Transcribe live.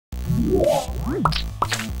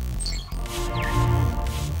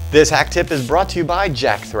This hack tip is brought to you by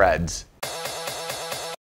JackThreads.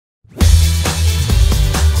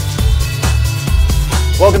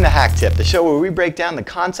 Welcome to HakTip, the show where we break down the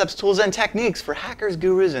concepts, tools, and techniques for hackers,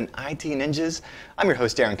 gurus, and IT ninjas. I'm your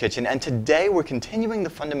host, Darren Kitchen, and today we're continuing the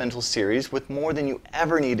fundamentals series with more than you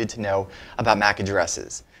ever needed to know about MAC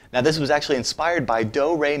addresses. Now, this was actually inspired by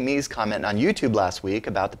Do Ray Me's comment on YouTube last week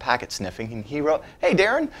about the packet sniffing, and he wrote, "Hey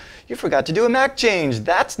Darren, you forgot to do a MAC change.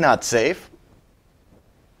 That's not safe."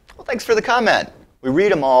 Well, thanks for the comment. We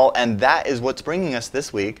read them all, and that is what's bringing us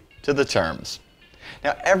this week to the terms.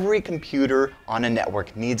 Now, every computer on a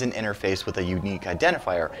network needs an interface with a unique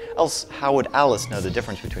identifier, else how would Alice know the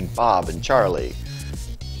difference between Bob and Charlie?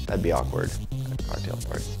 That'd be awkward. Cocktail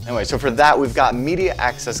party. Anyway, so for that we've got media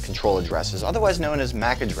access control addresses, otherwise known as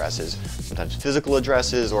MAC addresses, sometimes physical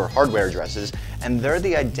addresses or hardware addresses, and they're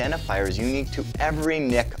the identifiers unique to every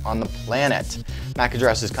NIC on the planet. MAC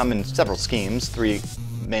addresses come in several schemes, three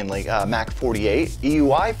mainly, MAC 48,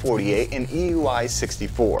 EUI 48, and EUI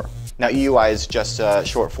 64. Now, EUI is just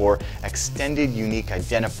short for Extended Unique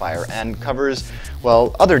Identifier and covers,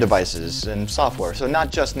 well, other devices and software, so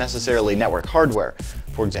not just necessarily network hardware,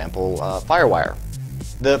 for example, FireWire.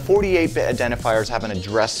 The 48-bit identifiers have an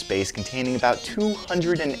address space containing about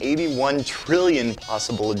 281 trillion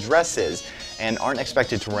possible addresses and aren't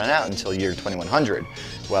expected to run out until year 2100,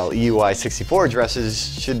 while EUI 64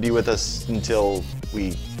 addresses should be with us until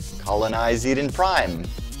we colonize Eden Prime,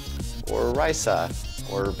 or Risa,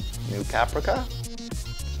 or New Caprica?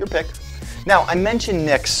 Your pick. Now, I mentioned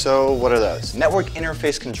NICs, so what are those? Network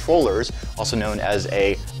Interface Controllers, also known as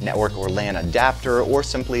a network or LAN adapter, or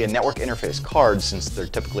simply a network interface card, since they're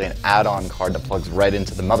typically an add-on card that plugs right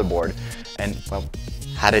into the motherboard. And, well,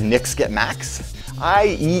 how did NICs get MACs?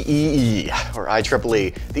 IEEE, or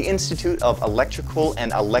IEEE, the Institute of Electrical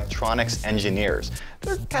and Electronics Engineers.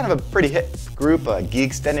 They're kind of a pretty hip group of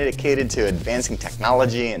geeks dedicated to advancing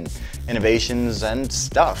technology and innovations and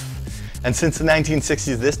stuff. And since the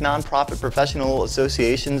 1960s, this nonprofit professional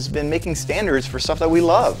association's been making standards for stuff that we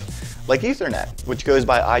love, like Ethernet, which goes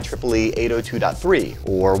by IEEE 802.3,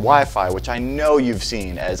 or Wi-Fi, which I know you've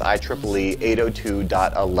seen as IEEE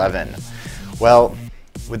 802.11. Well,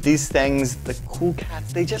 with these things, the cool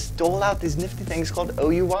cats, they just dole out these nifty things called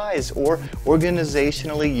OUIs, or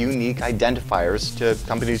organizationally unique identifiers, to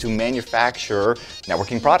companies who manufacture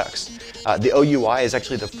networking products. The OUI is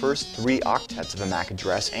actually the first 3 octets of a MAC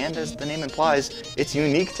address, and as the name implies, it's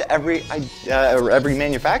unique to every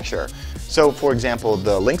manufacturer. So, for example,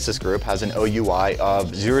 the Linksys group has an OUI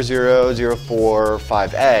of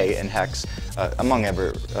 00045A in hex, among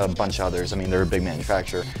a bunch of others. I mean, they're a big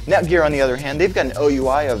manufacturer. Netgear, on the other hand, they've got an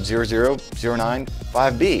OUI of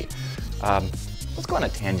 00095B. Let's go on a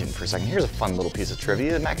tangent for a second. Here's a fun little piece of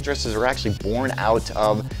trivia. MAC addresses are actually born out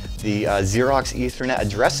of the Xerox Ethernet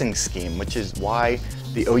addressing scheme, which is why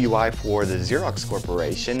the OUI for the Xerox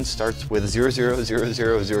Corporation starts with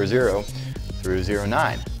 000000 through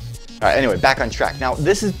 09. All right, anyway, back on track. Now,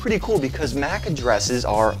 this is pretty cool because MAC addresses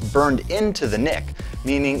are burned into the NIC,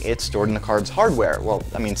 meaning it's stored in the card's hardware. Well,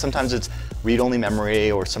 I mean, sometimes it's read-only memory,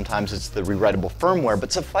 or sometimes it's the rewritable firmware,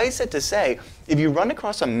 but suffice it to say, if you run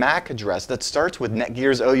across a MAC address that starts with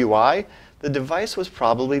Netgear's OUI, the device was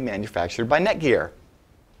probably manufactured by Netgear.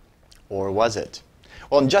 Or was it?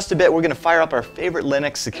 Well, in just a bit, we're going to fire up our favorite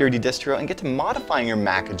Linux security distro and get to modifying your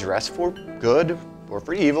MAC address for good or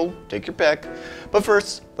for evil, take your pick. But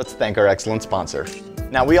first, let's thank our excellent sponsor.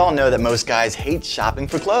 Now, we all know that most guys hate shopping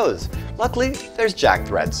for clothes. Luckily, there's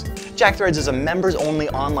JackThreads. JackThreads is a members-only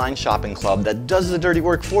online shopping club that does the dirty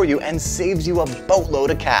work for you and saves you a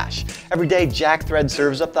boatload of cash. Every day, JackThreads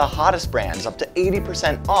serves up the hottest brands, up to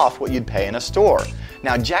 80% off what you'd pay in a store.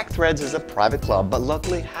 Now, JackThreads is a private club, but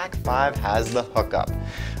luckily Hak5 has the hookup.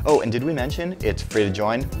 Oh, and did we mention it's free to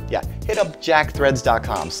join? Yeah, hit up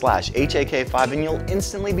jackthreads.com/HAK5 and you'll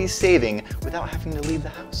instantly be saving without having to leave the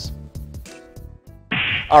house.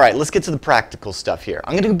 All right, let's get to the practical stuff here.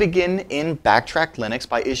 I'm going to begin in Backtrack Linux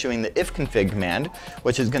by issuing the ifconfig command,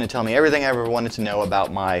 which is going to tell me everything I ever wanted to know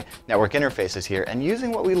about my network interfaces here. And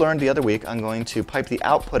using what we learned the other week, I'm going to pipe the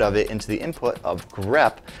output of it into the input of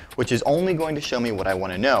grep, which is only going to show me what I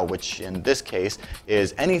want to know, which in this case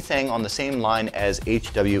is anything on the same line as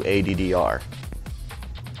HWADDR.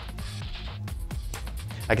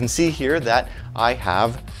 I can see here that I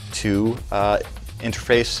have 2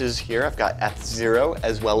 interfaces here. I've got ETH0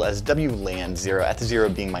 as well as WLAN 0,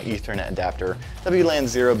 ETH0 being my Ethernet adapter, WLAN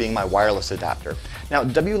 0 being my wireless adapter. Now,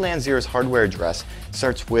 WLAN 0's hardware address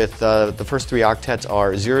starts with the first 3 octets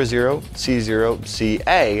are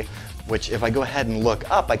 00C0CA, which if I go ahead and look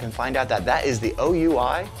up, I can find out that that is the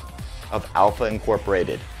OUI of Alpha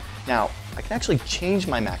Incorporated. Now, I can actually change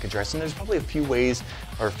my MAC address, and there's probably a few ways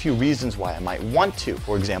or a few reasons why I might want to.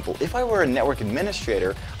 For example, if I were a network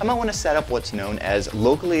administrator, I might want to set up what's known as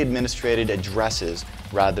locally administrated addresses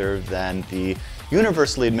rather than the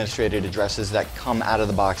universally administrated addresses that come out of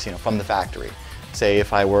the box, from the factory. Say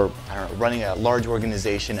if I were, running a large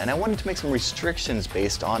organization and I wanted to make some restrictions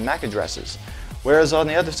based on MAC addresses. Whereas on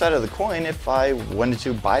the other side of the coin, if I wanted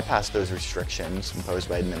to bypass those restrictions imposed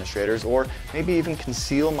by administrators, or maybe even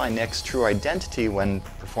conceal my NIC's true identity when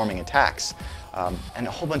performing attacks, and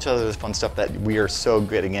a whole bunch of other fun stuff that we are so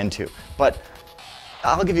getting into. But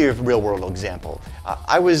I'll give you a real-world example.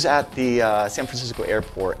 I was at the San Francisco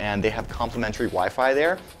airport, and they have complimentary Wi-Fi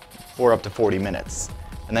there for up to 40 minutes.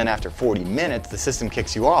 And then after 40 minutes, the system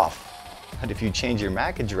kicks you off. But if you change your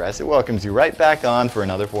MAC address, it welcomes you right back on for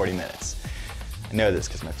another 40 minutes. I know this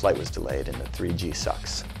because my flight was delayed and the 3G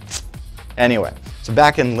sucks. Anyway, so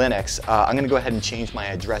back in Linux, I'm going to go ahead and change my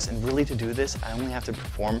address. And really to do this, I only have to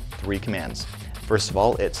perform 3 commands. First of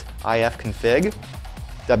all, it's ifconfig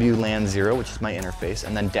WLAN0, which is my interface,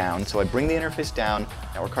 and then down. So I bring the interface down,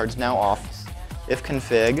 network card's now off,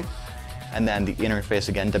 ifconfig, and then the interface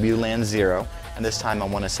again, WLAN0. And this time I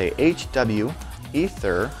want to say HW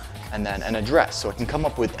ether, and then an address. So it can come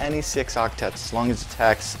up with any 6 octets as long as it's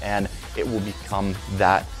hex, and it will become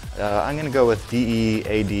that. I'm going to go with DE,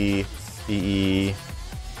 AD, EE,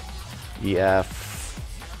 EF,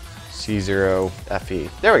 C0, FE.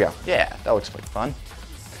 There we go. Yeah, that looks like fun.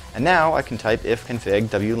 And now I can type ifconfig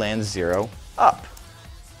WLAN0 up.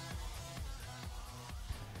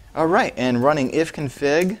 All right, and running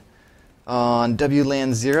ifconfig on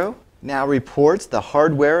WLAN0 now reports the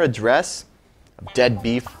hardware address Dead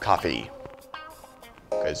Beef Coffee,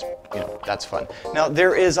 because, that's fun. Now,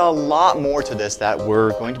 there is a lot more to this that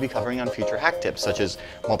we're going to be covering on future hack tips, such as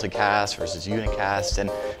multicast versus unicast, and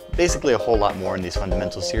basically a whole lot more in these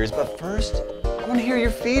fundamental series. But first, I want to hear your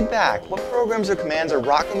feedback. What programs or commands are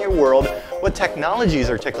rocking your world? What technologies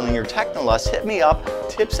are tickling your technolust? Hit me up,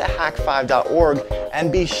 tips@hack5.org,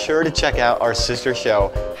 and be sure to check out our sister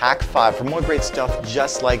show, Hack 5, for more great stuff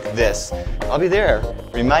just like this. I'll be there,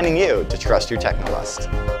 reminding you to trust your technolust.